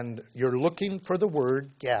 and you're looking for the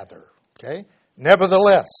word gather. Okay?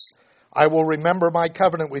 Nevertheless, I will remember my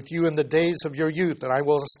covenant with you in the days of your youth, and I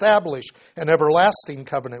will establish an everlasting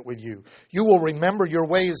covenant with you. You will remember your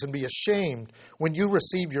ways and be ashamed when you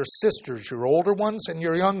receive your sisters, your older ones and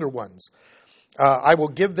your younger ones. I will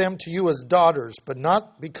give them to you as daughters, but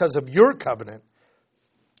not because of your covenant,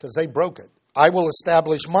 because they broke it. I will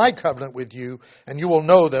establish my covenant with you, and you will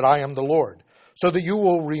know that I am the Lord, so that you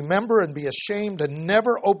will remember and be ashamed and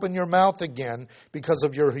never open your mouth again because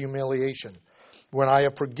of your humiliation, when I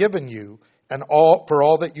have forgiven you and for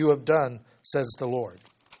all that you have done, says the Lord.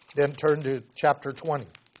 Then turn to chapter 20,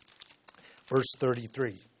 verse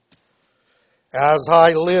 33. As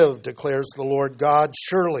I live, declares the Lord God,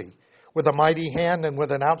 surely with a mighty hand and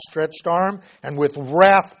with an outstretched arm and with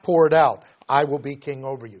wrath poured out, I will be king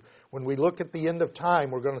over you. When we look at the end of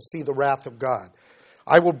time, we're going to see the wrath of God.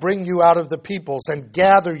 I will bring you out of the peoples and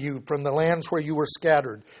gather you from the lands where you were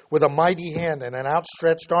scattered, with a mighty hand and an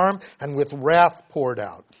outstretched arm and with wrath poured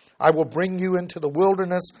out. I will bring you into the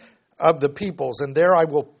wilderness of the peoples, and there I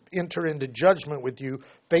will enter into judgment with you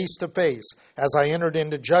face to face, as I entered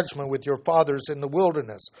into judgment with your fathers in the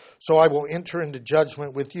wilderness. So I will enter into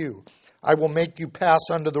judgment with you. I will make you pass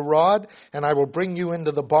under the rod, and I will bring you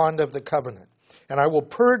into the bond of the covenant. And I will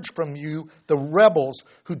purge from you the rebels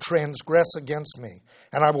who transgress against me,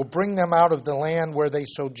 and I will bring them out of the land where they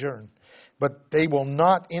sojourn. But they will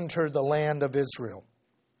not enter the land of Israel.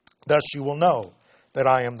 Thus you will know that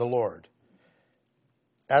I am the Lord.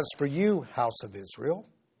 As for you, house of Israel,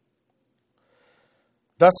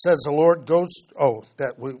 thus says the Lord,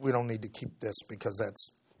 we don't need to keep this because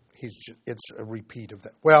it's a repeat of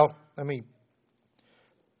that. Well, let me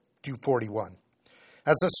do 41.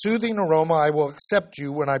 As a soothing aroma, I will accept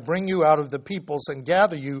you when I bring you out of the peoples and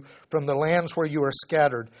gather you from the lands where you are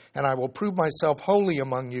scattered, and I will prove myself holy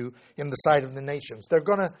among you in the sight of the nations. They're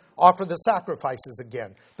going to offer the sacrifices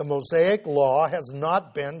again. The Mosaic law has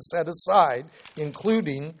not been set aside,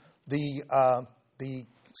 including the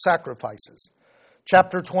sacrifices.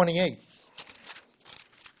 Chapter 28.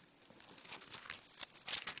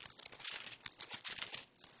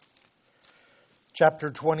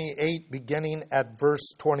 Chapter 28, beginning at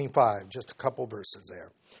verse 25. Just a couple verses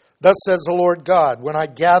there. Thus says the Lord God, when I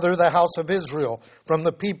gather the house of Israel from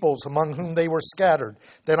the peoples among whom they were scattered,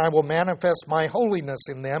 then I will manifest my holiness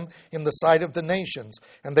in them in the sight of the nations,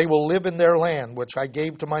 and they will live in their land, which I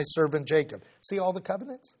gave to my servant Jacob. See all the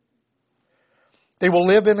covenants? They will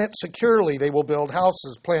live in it securely. They will build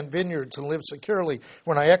houses, plant vineyards, and live securely.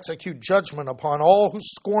 When I execute judgment upon all who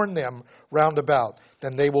scorn them round about,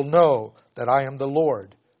 then they will know that I am the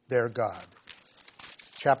Lord, their God.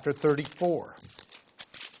 Chapter 34,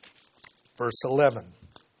 verse 11.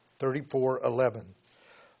 34:11.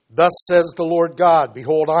 Thus says the Lord God,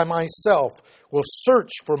 behold, I myself will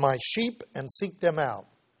search for my sheep and seek them out.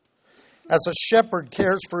 As a shepherd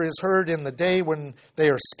cares for his herd in the day when they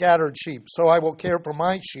are scattered sheep, so I will care for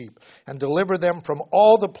my sheep and deliver them from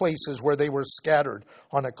all the places where they were scattered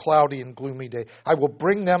on a cloudy and gloomy day. I will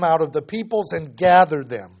bring them out of the peoples and gather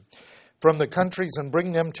them from the countries and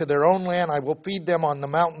bring them to their own land. I will feed them on the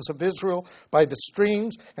mountains of Israel, by the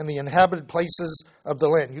streams and the inhabited places of the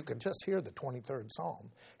land. You can just hear the 23rd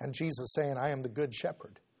Psalm. And Jesus saying, I am the good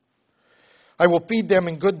shepherd. I will feed them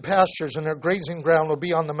in good pastures, and their grazing ground will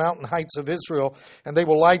be on the mountain heights of Israel, and they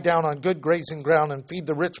will lie down on good grazing ground and feed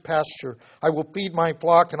the rich pasture. I will feed my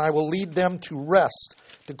flock, and I will lead them to rest,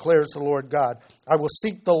 declares the Lord God. I will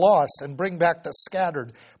seek the lost and bring back the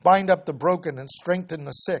scattered, bind up the broken and strengthen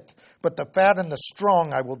the sick. But the fat and the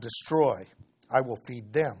strong I will destroy. I will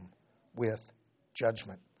feed them with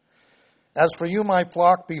judgment. As for you, my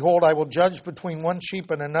flock, behold, I will judge between one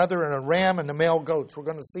sheep and another, and a ram and the male goats. We're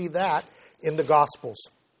going to see that in the Gospels.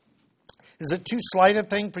 Is it too slight a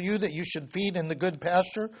thing for you that you should feed in the good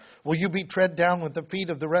pasture? Will you be tread down with the feet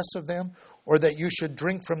of the rest of them? Or that you should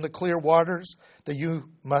drink from the clear waters, that you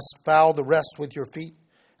must foul the rest with your feet?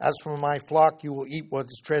 As for my flock, you will eat what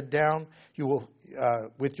is tread down, you will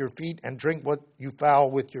with your feet, and drink what you foul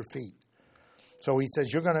with your feet. So he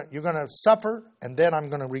says, you're gonna suffer, and then I'm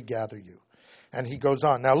going to regather you. And he goes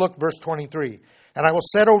on. Now look, verse 23. And I will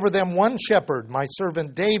set over them one shepherd, my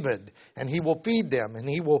servant David, and he will feed them, and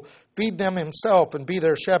he will feed them himself and be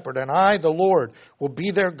their shepherd. And I, the Lord, will be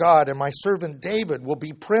their God, and my servant David will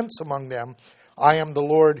be prince among them. I am the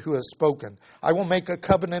Lord who has spoken. I will make a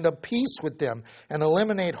covenant of peace with them and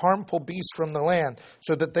eliminate harmful beasts from the land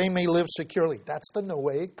so that they may live securely. That's the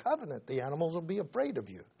Noahic covenant. The animals will be afraid of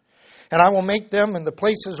you. And I will make them and the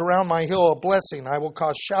places around my hill a blessing. I will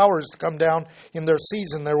cause showers to come down in their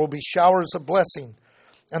season. There will be showers of blessing.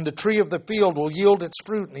 And the tree of the field will yield its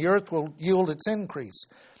fruit, and the earth will yield its increase.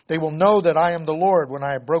 They will know that I am the Lord when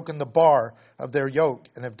I have broken the bar of their yoke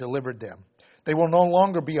and have delivered them. They will no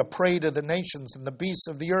longer be a prey to the nations, and the beasts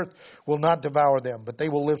of the earth will not devour them, but they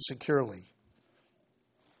will live securely.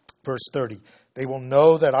 Verse 30. They will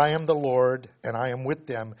know that I am the Lord, and I am with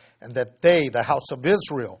them, and that they, the house of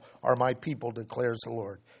Israel, are my people, declares the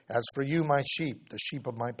Lord. As for you, my sheep, the sheep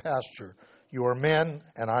of my pasture, you are men,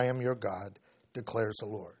 and I am your God, declares the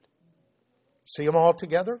Lord. See them all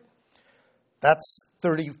together? That's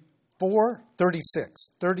 34, 36,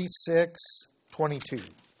 22.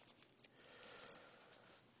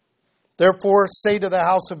 Therefore, say to the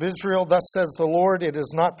house of Israel, thus says the Lord, it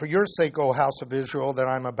is not for your sake, O house of Israel, that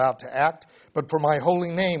I am about to act, but for my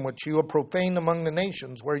holy name, which you have profaned among the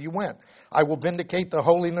nations where you went. I will vindicate the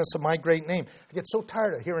holiness of my great name. I get so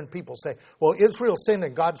tired of hearing people say, well, Israel sinned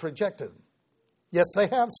and God's rejected them. Yes, they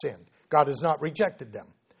have sinned. God has not rejected them.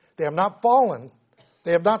 They have not fallen.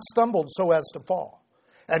 They have not stumbled so as to fall.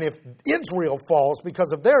 And if Israel falls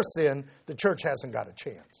because of their sin, the church hasn't got a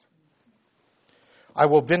chance. I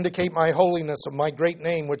will vindicate my holiness of my great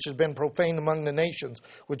name, which has been profaned among the nations,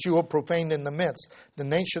 which you have profaned in the midst. The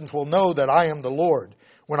nations will know that I am the Lord,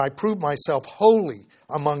 when I prove myself holy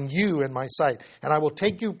among you in my sight. And I will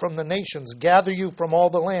take you from the nations, gather you from all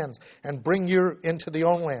the lands, and bring you into the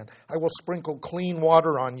own land. I will sprinkle clean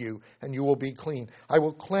water on you, and you will be clean. I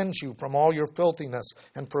will cleanse you from all your filthiness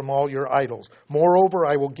and from all your idols. Moreover,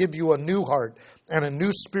 I will give you a new heart and a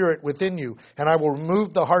new spirit within you, and I will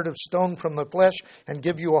remove the heart of stone from the flesh and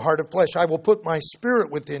give you a heart of flesh. I will put my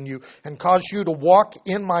spirit within you and cause you to walk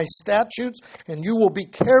in my statutes, and you will be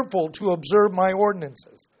careful to observe my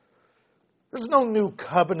ordinances. There's no new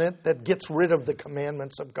covenant that gets rid of the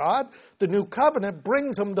commandments of God. The new covenant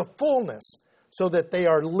brings them to fullness so that they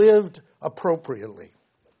are lived appropriately.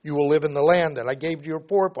 You will live in the land that I gave to your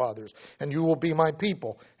forefathers, and you will be my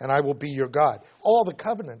people, and I will be your God. All the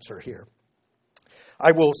covenants are here.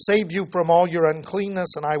 I will save you from all your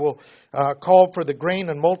uncleanness, and I will call for the grain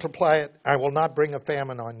and multiply it. I will not bring a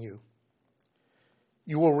famine on you.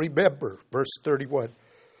 You will remember, verse 31,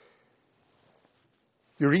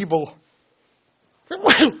 your evil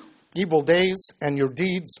days and your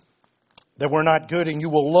deeds that were not good, and you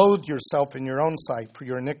will loathe yourself in your own sight for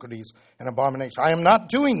your iniquities and abominations. I am not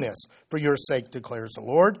doing this for your sake, declares the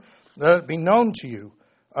Lord. Let it be known to you,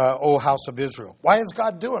 O house of Israel. Why is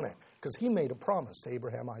God doing it? Because he made a promise to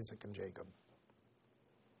Abraham, Isaac, and Jacob.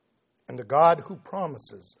 And the God who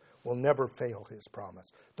promises will never fail his promise.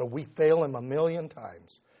 Though we fail him 1,000,000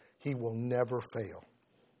 times, he will never fail.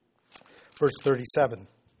 Verse 37.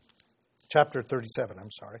 Chapter 37, I'm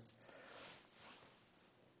sorry.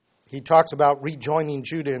 He talks about rejoining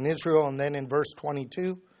Judah and Israel, and then in verse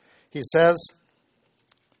 22, he says,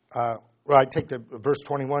 I take the verse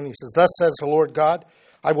 21, he says, thus says the Lord God,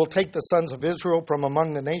 I will take the sons of Israel from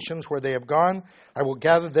among the nations where they have gone. I will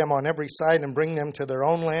gather them on every side and bring them to their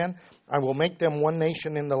own land. I will make them one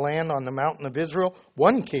nation in the land on the mountain of Israel.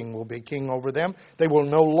 One king will be king over them. They will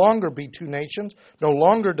no longer be two nations, no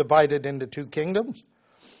longer divided into two kingdoms.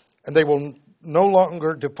 And they will no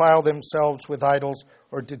longer defile themselves with idols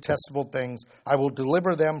or detestable things. I will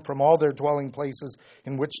deliver them from all their dwelling places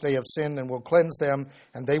in which they have sinned, and will cleanse them,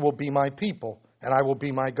 and they will be my people, and I will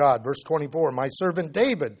be my God. Verse 24, my servant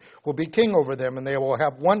David will be king over them, and they will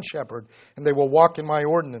have one shepherd, and they will walk in my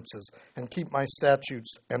ordinances and keep my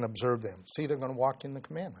statutes and observe them. See, they're going to walk in the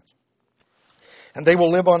commandments. And they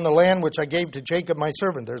will live on the land which I gave to Jacob my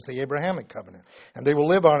servant. There's the Abrahamic covenant. And they will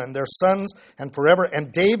live on it, and their sons, and forever.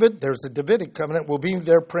 And David, there's the Davidic covenant, will be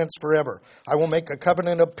their prince forever. I will make a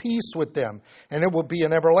covenant of peace with them, and it will be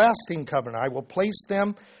an everlasting covenant. I will place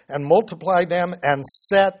them and multiply them and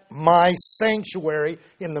set my sanctuary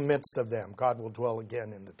in the midst of them. God will dwell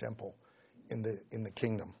again in the temple, in the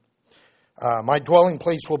kingdom. My dwelling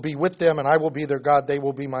place will be with them, and I will be their God. They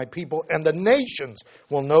will be my people, and the nations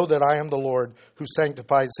will know that I am the Lord who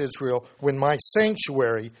sanctifies Israel when my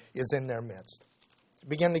sanctuary is in their midst.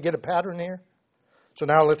 Begin to get a pattern here? So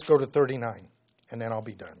now let's go to 39, and then I'll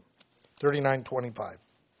be done. 39:25.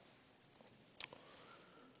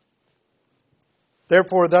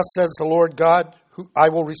 Therefore, thus says the Lord God, I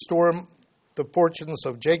will restore the fortunes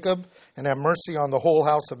of Jacob and have mercy on the whole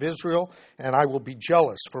house of Israel, and I will be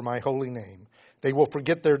jealous for my holy name. They will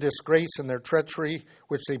forget their disgrace and their treachery,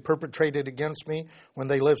 which they perpetrated against me when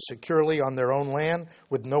they lived securely on their own land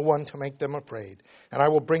with no one to make them afraid. And I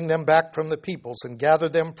will bring them back from the peoples and gather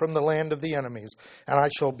them from the land of the enemies. And I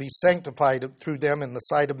shall be sanctified through them in the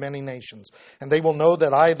sight of many nations. And they will know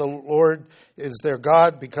that I, the Lord, is their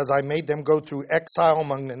God, because I made them go through exile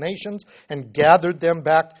among the nations and gathered them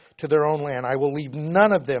back to their own land. I will leave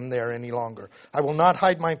none of them there any longer. I will not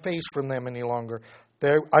hide my face from them any longer.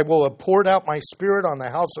 I will have poured out my spirit on the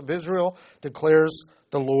house of Israel, declares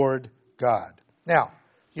the Lord God. Now,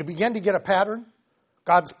 you begin to get a pattern.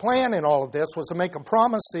 God's plan in all of this was to make a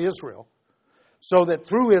promise to Israel so that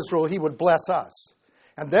through Israel he would bless us.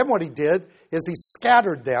 And then what he did is he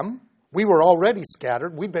scattered them. We were already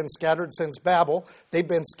scattered. We've been scattered since Babel. They've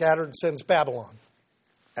been scattered since Babylon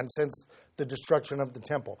and since the destruction of the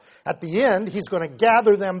temple. At the end, he's going to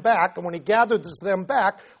gather them back, and when he gathers them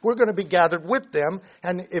back, we're going to be gathered with them.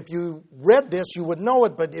 And if you read this, you would know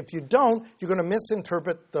it, but if you don't, you're going to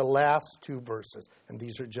misinterpret the last two verses. And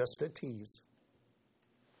these are just a tease.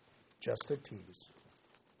 Just a tease.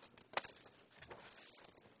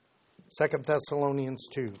 2 Thessalonians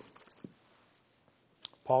 2.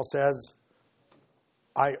 Paul says,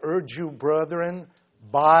 I urge you, brethren,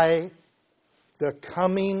 by the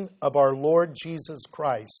coming of our Lord Jesus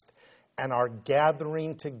Christ and our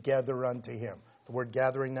gathering together unto him. The word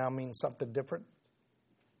gathering now means something different.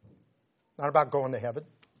 Not about going to heaven.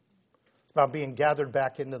 It's about being gathered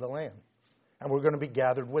back into the land. and we're going to be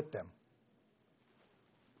gathered with them.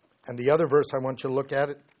 And the other verse I want you to look at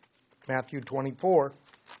it, Matthew 24,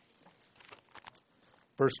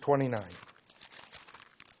 verse 29.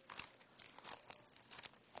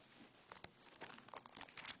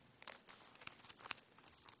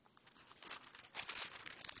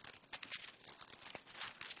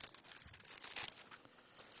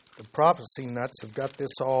 The prophecy nuts have got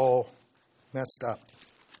this all messed up.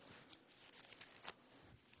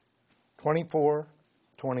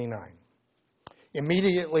 24:29.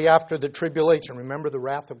 Immediately after the tribulation, remember the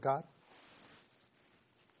wrath of God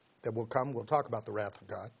that will come? We'll talk about the wrath of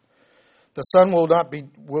God. The sun will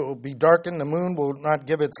be darkened, the moon will not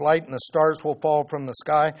give its light, and the stars will fall from the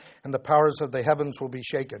sky, and the powers of the heavens will be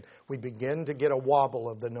shaken. We begin to get a wobble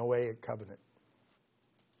of the Noahic covenant.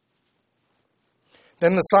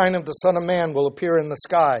 Then the sign of the Son of Man will appear in the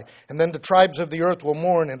sky, and then the tribes of the earth will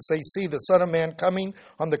mourn as they see the Son of Man coming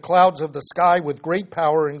on the clouds of the sky with great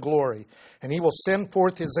power and glory. And he will send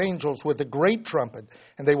forth his angels with a great trumpet,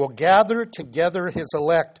 and they will gather together his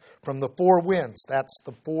elect from the four winds, that's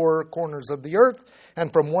the four corners of the earth,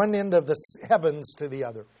 and from one end of the heavens to the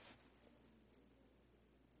other.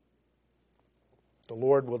 The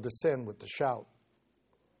Lord will descend with the shout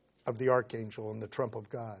of the archangel and the trump of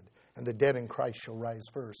God. And the dead in Christ shall rise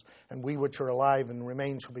first. And we which are alive and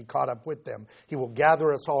remain shall be caught up with them. He will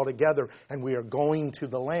gather us all together, and we are going to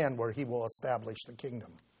the land where he will establish the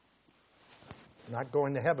kingdom. Not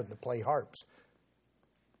going to heaven to play harps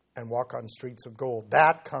and walk on streets of gold.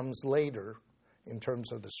 That comes later in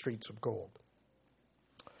terms of the streets of gold.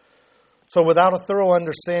 So without a thorough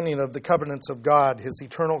understanding of the covenants of God, his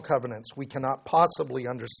eternal covenants, we cannot possibly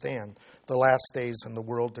understand the last days and the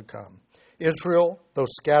world to come. Israel, though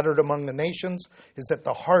scattered among the nations, is at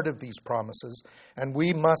the heart of these promises, and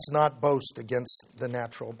we must not boast against the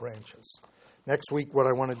natural branches. Next week, what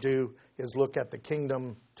I want to do is look at the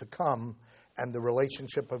kingdom to come and the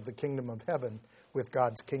relationship of the kingdom of heaven with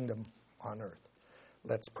God's kingdom on earth.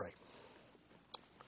 Let's pray.